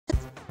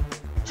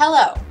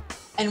Hello,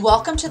 and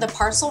welcome to the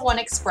Parcel One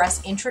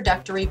Express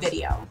introductory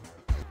video.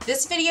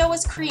 This video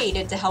was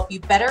created to help you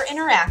better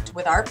interact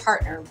with our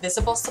partner,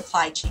 Visible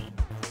Supply Chain.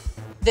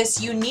 This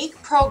unique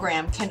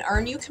program can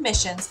earn you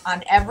commissions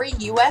on every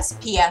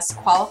USPS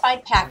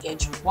qualified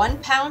package 1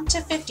 pound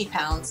to 50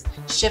 pounds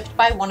shipped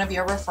by one of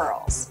your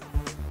referrals.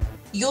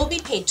 You'll be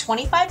paid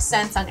 25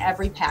 cents on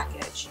every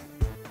package.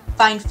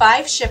 Find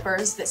 5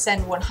 shippers that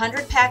send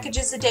 100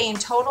 packages a day in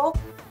total,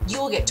 you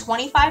will get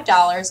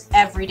 $25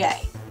 every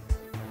day.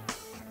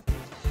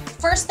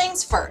 First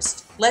things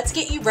first, let's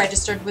get you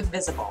registered with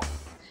Visible.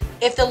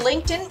 If the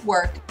link didn't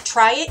work,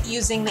 try it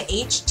using the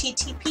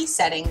HTTP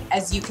setting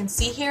as you can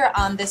see here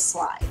on this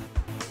slide.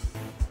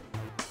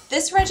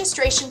 This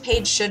registration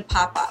page should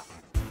pop up.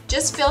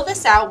 Just fill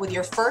this out with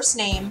your first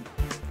name,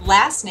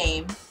 last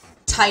name,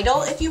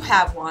 title if you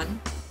have one,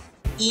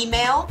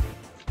 email,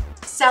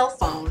 cell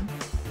phone,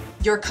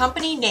 your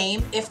company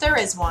name if there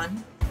is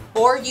one,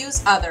 or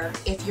use other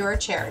if you're a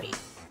charity.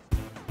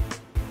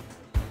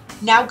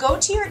 Now go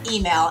to your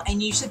email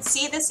and you should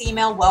see this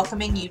email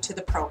welcoming you to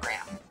the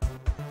program.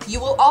 You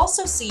will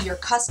also see your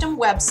custom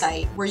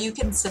website where you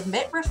can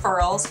submit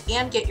referrals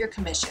and get your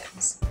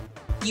commissions.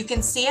 You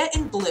can see it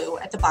in blue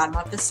at the bottom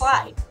of the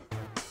slide.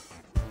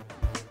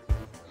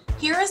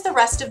 Here is the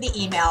rest of the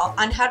email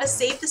on how to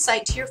save the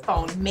site to your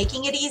phone,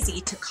 making it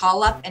easy to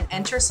call up and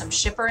enter some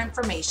shipper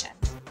information.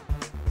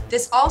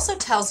 This also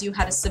tells you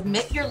how to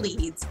submit your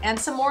leads and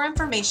some more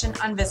information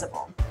on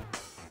Visible.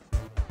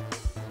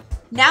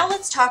 Now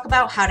let's talk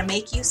about how to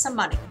make you some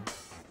money.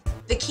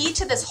 The key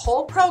to this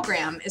whole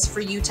program is for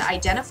you to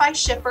identify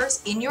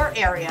shippers in your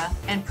area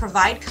and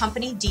provide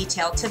company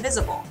detail to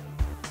Visible.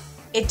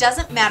 It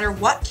doesn't matter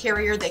what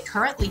carrier they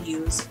currently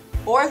use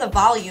or the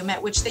volume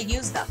at which they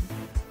use them.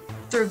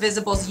 Through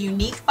Visible's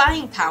unique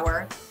buying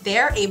power, they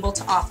are able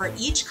to offer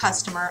each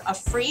customer a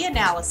free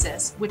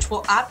analysis which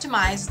will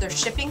optimize their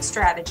shipping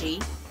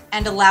strategy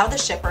and allow the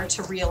shipper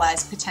to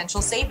realize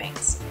potential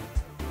savings.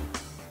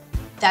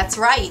 That's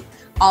right.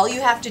 All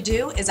you have to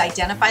do is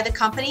identify the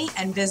company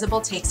and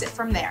Visible takes it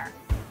from there.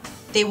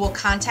 They will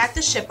contact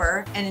the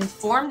shipper and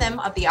inform them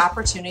of the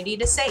opportunity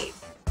to save.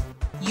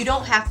 You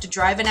don't have to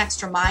drive an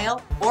extra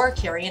mile or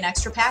carry an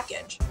extra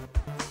package.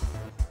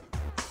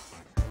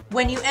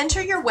 When you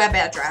enter your web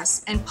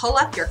address and pull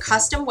up your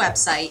custom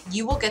website,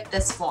 you will get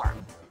this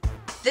form.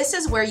 This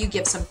is where you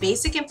give some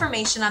basic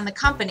information on the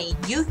company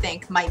you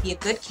think might be a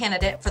good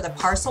candidate for the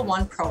Parcel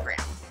One program.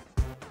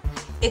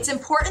 It's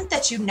important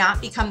that you not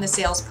become the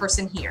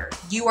salesperson here.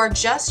 You are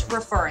just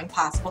referring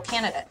possible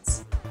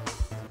candidates.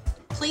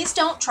 Please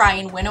don't try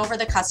and win over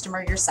the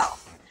customer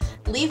yourself.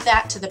 Leave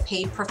that to the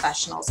paid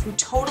professionals who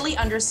totally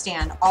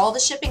understand all the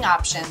shipping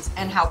options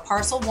and how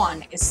Parcel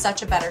One is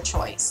such a better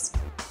choice.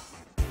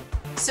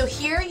 So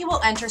here you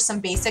will enter some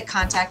basic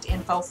contact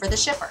info for the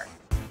shipper.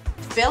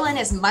 Fill in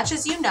as much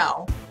as you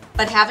know,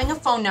 but having a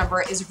phone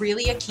number is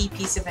really a key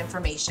piece of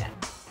information.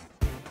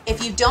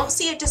 If you don't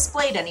see it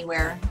displayed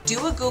anywhere,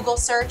 do a Google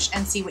search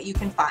and see what you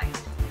can find.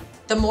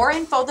 The more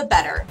info, the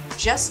better.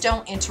 Just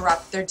don't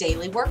interrupt their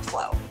daily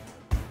workflow.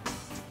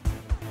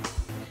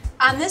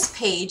 On this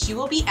page, you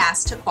will be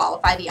asked to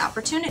qualify the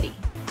opportunity.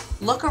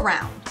 Look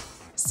around.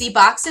 See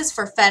boxes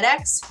for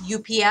FedEx,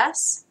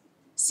 UPS?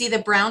 See the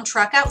brown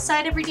truck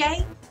outside every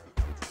day?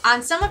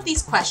 On some of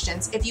these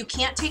questions, if you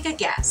can't take a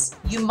guess,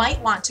 you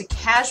might want to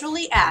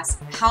casually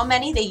ask how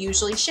many they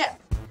usually ship.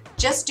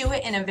 Just do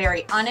it in a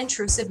very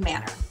unintrusive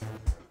manner.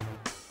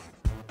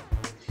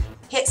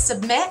 Hit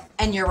submit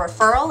and your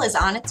referral is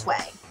on its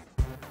way.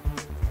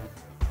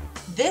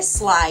 This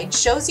slide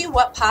shows you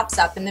what pops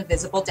up in the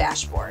Visible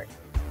dashboard.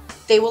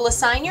 They will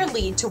assign your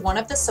lead to one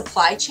of the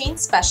supply chain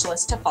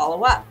specialists to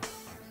follow up.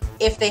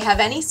 If they have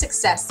any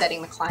success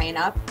setting the client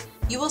up,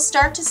 you will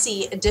start to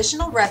see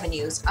additional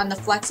revenues on the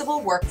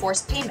flexible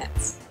workforce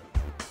payments.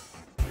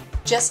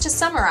 Just to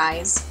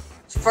summarize,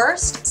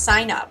 first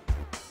sign up.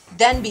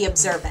 Then be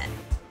observant.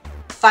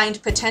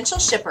 Find potential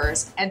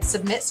shippers and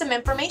submit some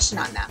information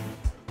on them.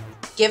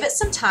 Give it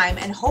some time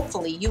and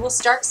hopefully you will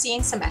start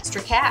seeing some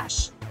extra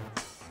cash.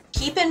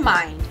 Keep in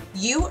mind,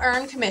 you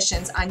earn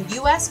commissions on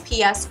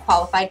USPS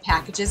qualified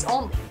packages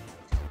only.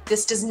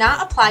 This does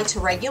not apply to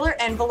regular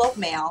envelope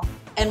mail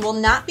and will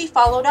not be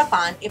followed up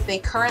on if they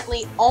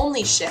currently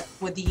only ship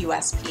with the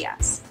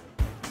USPS.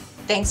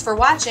 Thanks for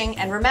watching,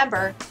 and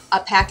remember,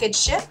 a package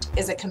shipped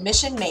is a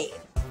commission made.